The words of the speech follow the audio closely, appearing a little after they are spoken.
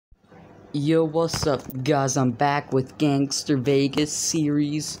Yo, what's up, guys? I'm back with Gangstar Vegas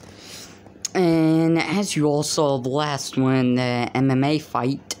series. And as you all saw the last one, the MMA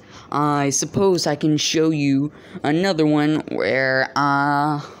fight, I suppose I can show you another one where,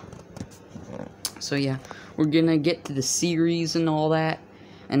 so yeah, we're gonna get to the series and all that.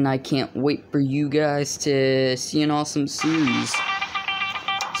 And I can't wait for you guys to see an awesome series.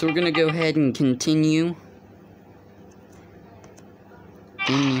 So we're gonna go ahead and continue.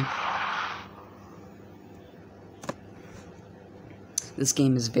 This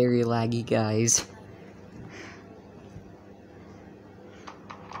game is very laggy, guys.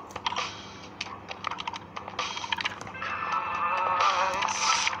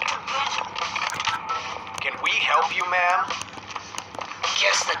 Can we help you, ma'am?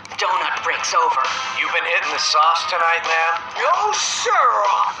 Guess the donut break's over. You've been hitting the sauce tonight, ma'am? No, sir,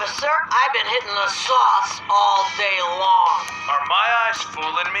 officer. I've been hitting the sauce all day long. Are my eyes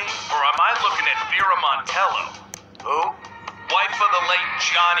fooling me, or am I looking at Vera Montello? Who? Wife of the late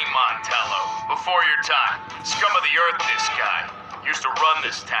Johnny Montello. Before your time. Scum of the earth, this guy. Used to run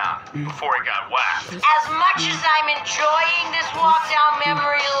this town before he got whacked. As much as I'm enjoying this walk down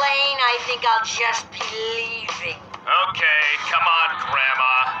memory lane, I think I'll just be leaving. Okay, come on,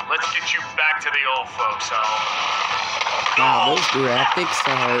 Grandma. Let's get you back to the old folks' home. Wow, those graphics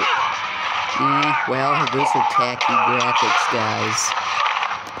are... well, those are tacky graphics, guys.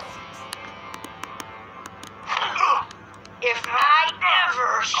 If I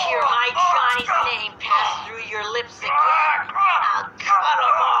ever hear my Johnny's name pass through your lips again, I'll cut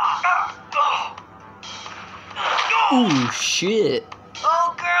him off. Ooh, shit.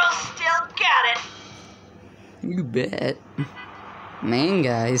 Old girl still got it. You bet. Man,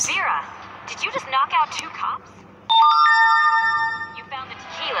 guys. Vera, did you just knock out 2 cops? You found the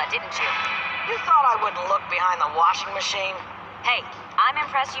tequila, didn't you? You thought I wouldn't look behind the washing machine? Hey, I'm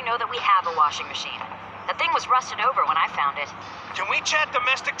impressed you know that we have a washing machine. That thing was rusted over when I found it. Can we chat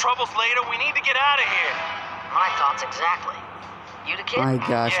domestic troubles later? We need to get out of here. My thoughts exactly. You the kid? My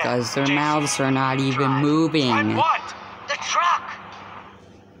gosh, Yeah, guys, their Jason, mouths are not even drive. moving. What? The truck!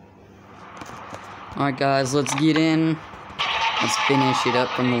 Alright, guys, let's get in. Let's finish it up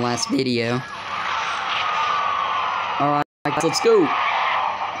from the last video. Alright, let's go.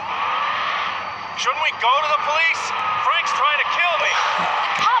 Shouldn't we go to the police? Frank's trying to kill me.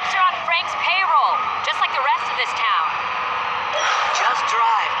 The cops are on Frank's payroll, just like the rest of this town. Just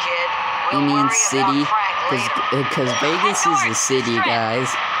drive, kid. You We'll mean worry city? about Frank later. Because Vegas is a city,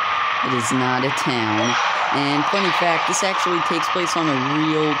 guys. It is not a town. And funny fact, this actually takes place on a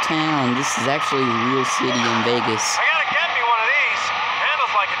real town. This is actually a real city in Vegas. I gotta get me one of these.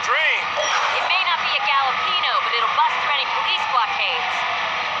 Handles like a dream. It may not be a Galapino, but it'll bust through any police blockades.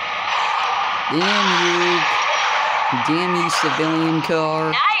 Damn you. Damn you, civilian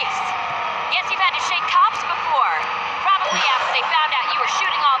car. Nice! Guess you've had to shake cops before. Probably after they found out you were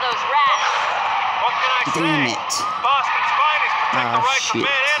shooting all those rats. What can I say? Damn it. Boston's finest protect the rights of shit.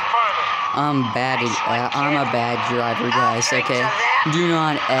 man and vermin. I'm a bad driver, guys, okay? Do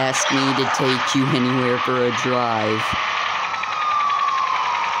not ask me to take you anywhere for a drive.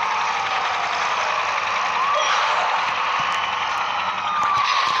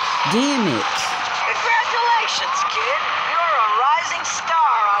 Damn it! Congratulations, kid. You're a rising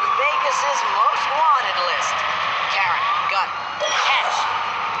star on Vegas's most wanted list. Karen, gun. Catch.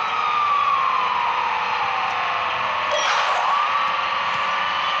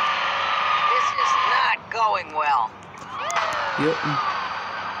 This is not going well. Yep.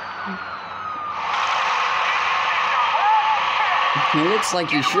 It looks like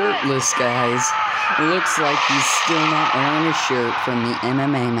he's shirtless, guys. It looks like he's still not wearing a shirt from the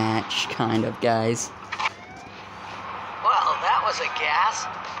MMA match, kind of, guys. Well, that was a gas.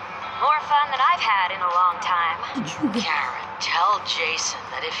 More fun than I've had in a long time. Karen, tell Jason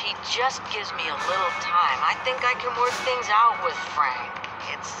that if he just gives me a little time, I think I can work things out with Frank.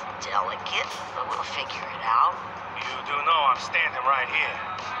 It's delicate, but we'll figure it out. You do know I'm standing right here.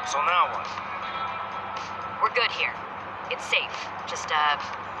 So now what? We're good here. It's safe. Just,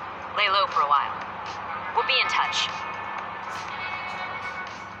 lay low for a while. We'll be in touch.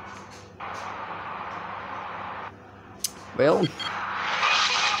 Well.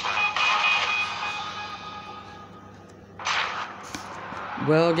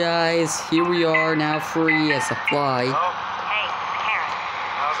 Well, guys, here we are now free as a fly. Oh, Hey, Karen.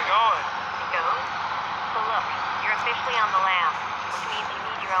 how's it going? It goes? So look, you're officially on the lam, which means you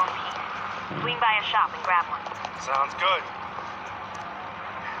need your own piece. Swing by a shop and grab one. Sounds good.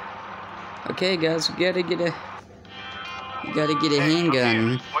 Okay, guys, we gotta get a Hey,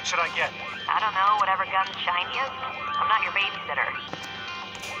 handgun. What should I get? I don't know, whatever gun's shiniest. I'm not your babysitter.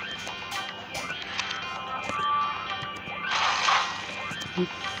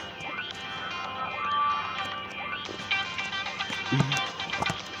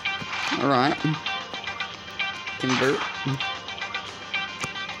 Alright. Convert.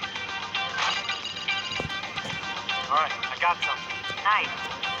 Alright, I got something. Nice.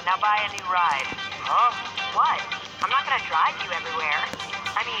 Now buy a new ride. Huh? What? I'm not gonna drive you everywhere.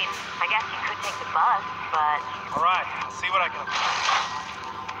 I mean, I guess you could take the bus, but... Alright, I'll see what I can...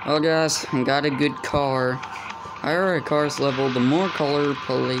 Well, guys, I got a good car. Higher a car's level, the more color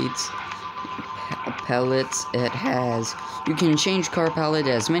palettes it has. You can change car palette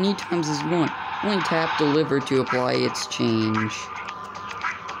as many times as you want. Only tap deliver to apply its change.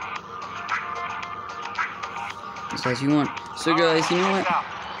 Just as you want. So guys, you know what? You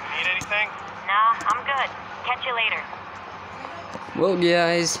need anything? Nah, I'm good. Catch you later. Well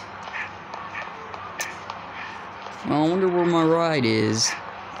guys. Well, I wonder where my ride is.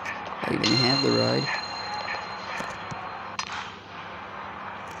 I even have the ride.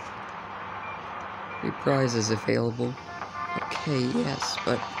 Free prizes available. Okay, yes,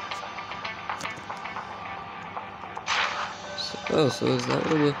 but... So is that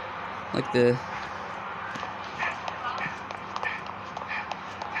what the... like the...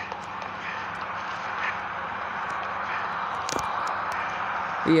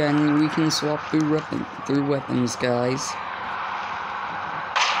 Yeah, and we can swap through weapons, guys.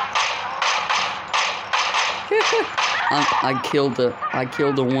 I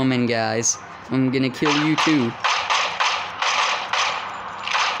killed a woman, guys. I'm gonna kill you too.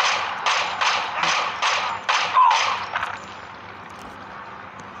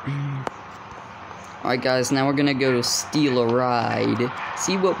 Alright guys, now we're gonna go steal a ride.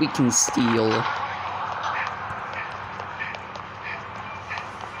 See what we can steal.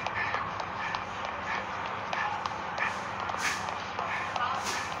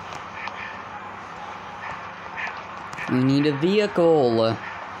 We need a vehicle.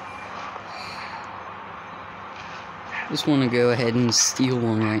 Just want to go ahead and steal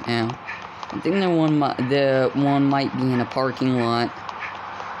one right now. I think the one might be in a parking lot.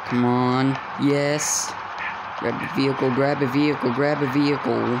 Come on, yes. Grab a vehicle, grab a vehicle, grab a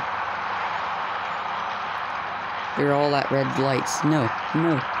vehicle. They're all at red lights. No,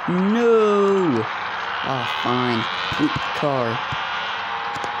 no, no! Oh, fine. Oop, car.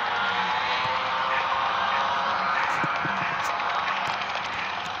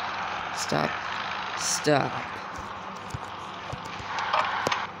 Stop. Stop.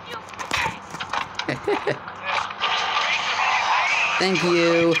 Thank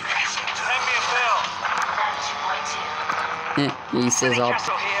you. Send me a bill. He says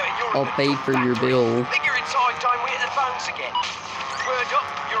Castle here, and you're I'll pay for your bill. Figure it's high time we hit the phones again. Word up,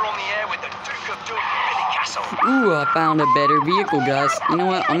 you're on the air with the Duke of Doom, Billy Castle. Ooh, I found a better vehicle, guys. You know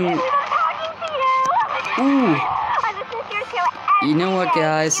what? Ooh. You know what,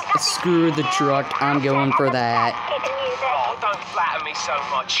 guys? Screw the truck. I'm going for that. Oh, don't flatter me so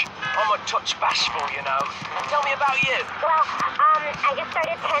much. I'm a touch bashful, you know. Tell me about you. Well, I just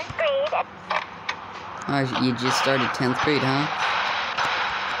started 10th grade. Oh, you just started 10th grade, huh?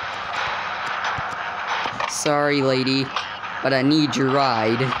 Sorry, lady, but I need your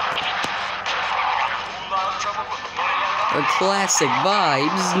ride. Or classic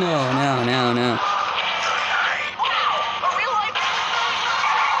vibes? No, no, no, no.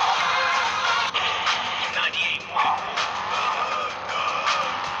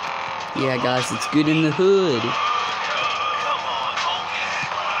 Yeah, guys, it's good in the hood.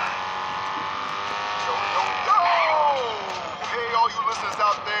 Hey, all you listeners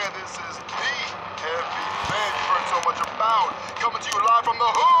out there, this is the heavy man you've heard so much about. Coming to you live from the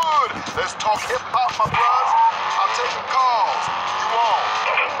hood. Let's talk hip-hop, my bros. I'm taking calls. You on?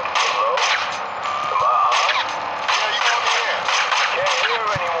 Hello? Yeah, you on the air? Can't hear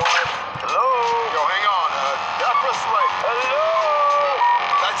anyone. Hello? Yo, hang on. Did I press right? Hello?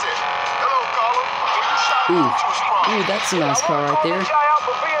 That's it. Hello, caller. Who you shouting Ooh. out to us from? Ooh, that's a nice car right there.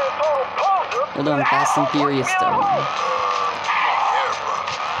 Hold on, Fast and Furious style.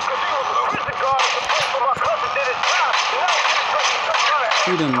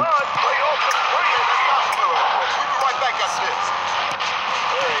 Shoot him. What up,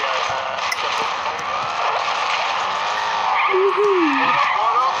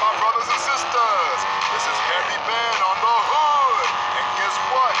 my brothers and sisters? This is Heavy Ben on the hood. And guess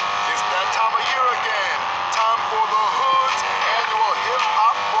what? It's that time of year again. Time for the hood's annual Hip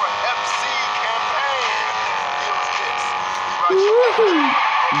Hop for FC campaign. Here's this.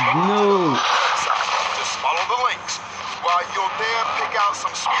 No. Just follow the links. While you're there, pick out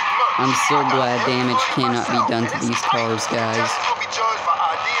some sweet merch. I'm so glad damage cannot be done to these cars, guys. Contestants will be judged by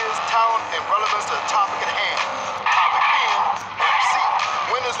ideas, talent, and relevance to the topic at hand. Topic being MC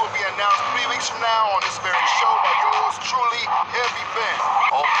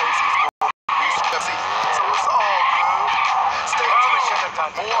More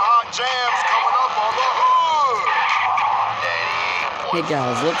hot jams coming up on the hood. Hey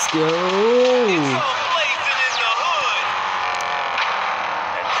guys, let's go. Blazing in the hood.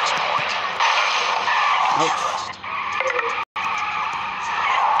 At this point, Ouch.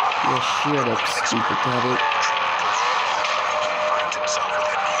 Yeah, shut up, stupid tablet. armed himself with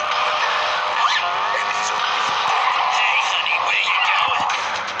heavy weapons. And he's a Hey, honey, where you going?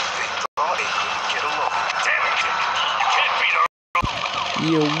 they thought they couldn't get along. Damn it, Dick. You can't beat her.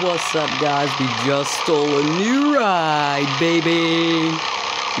 Yo, what's up, guys? We just stole a new ride, baby.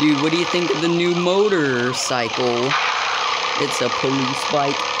 Dude, what do you think of the new motorcycle? It's a police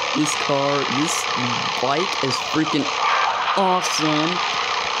bike. This bike is freaking awesome.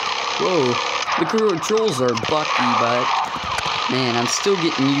 Whoa, the controls are bucky, but man, I'm still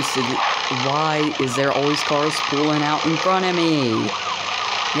getting used to why is there always cars pulling out in front of me?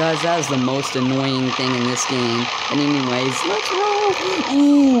 Guys, that is the most annoying thing in this game. And anyways, let's roll.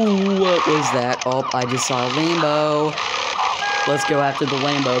 Ooh, what was that? Oh, I just saw a Lambo. Let's go after the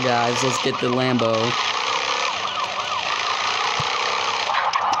Lambo, guys. Let's get the Lambo.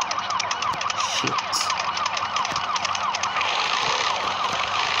 Shit.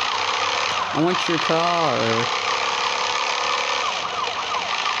 I want your car.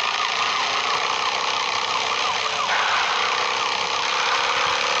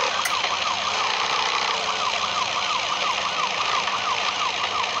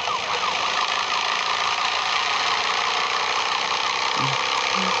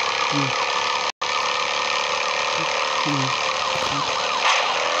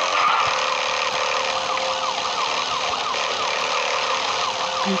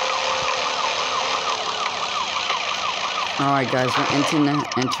 Alright guys, we're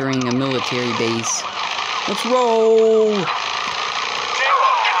entering a military base. Let's roll!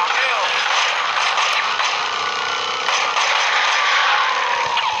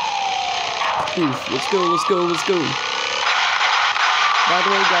 Oof, let's go, let's go, let's go. By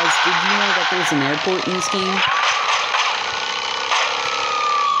the way guys, did you know that there's an airport in this game?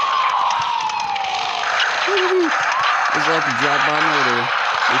 It's like a drive-by motor.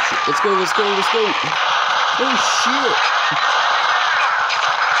 Let's go, let's go, let's go! Oh shit!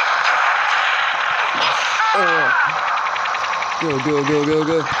 Oh. Go, go, go, go,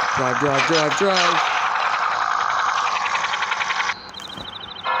 go. Drive, drive, drive, drive.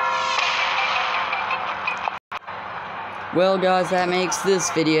 Well, guys, that makes this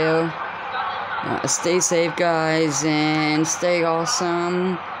video. Stay safe, guys, and stay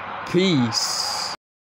awesome. Peace.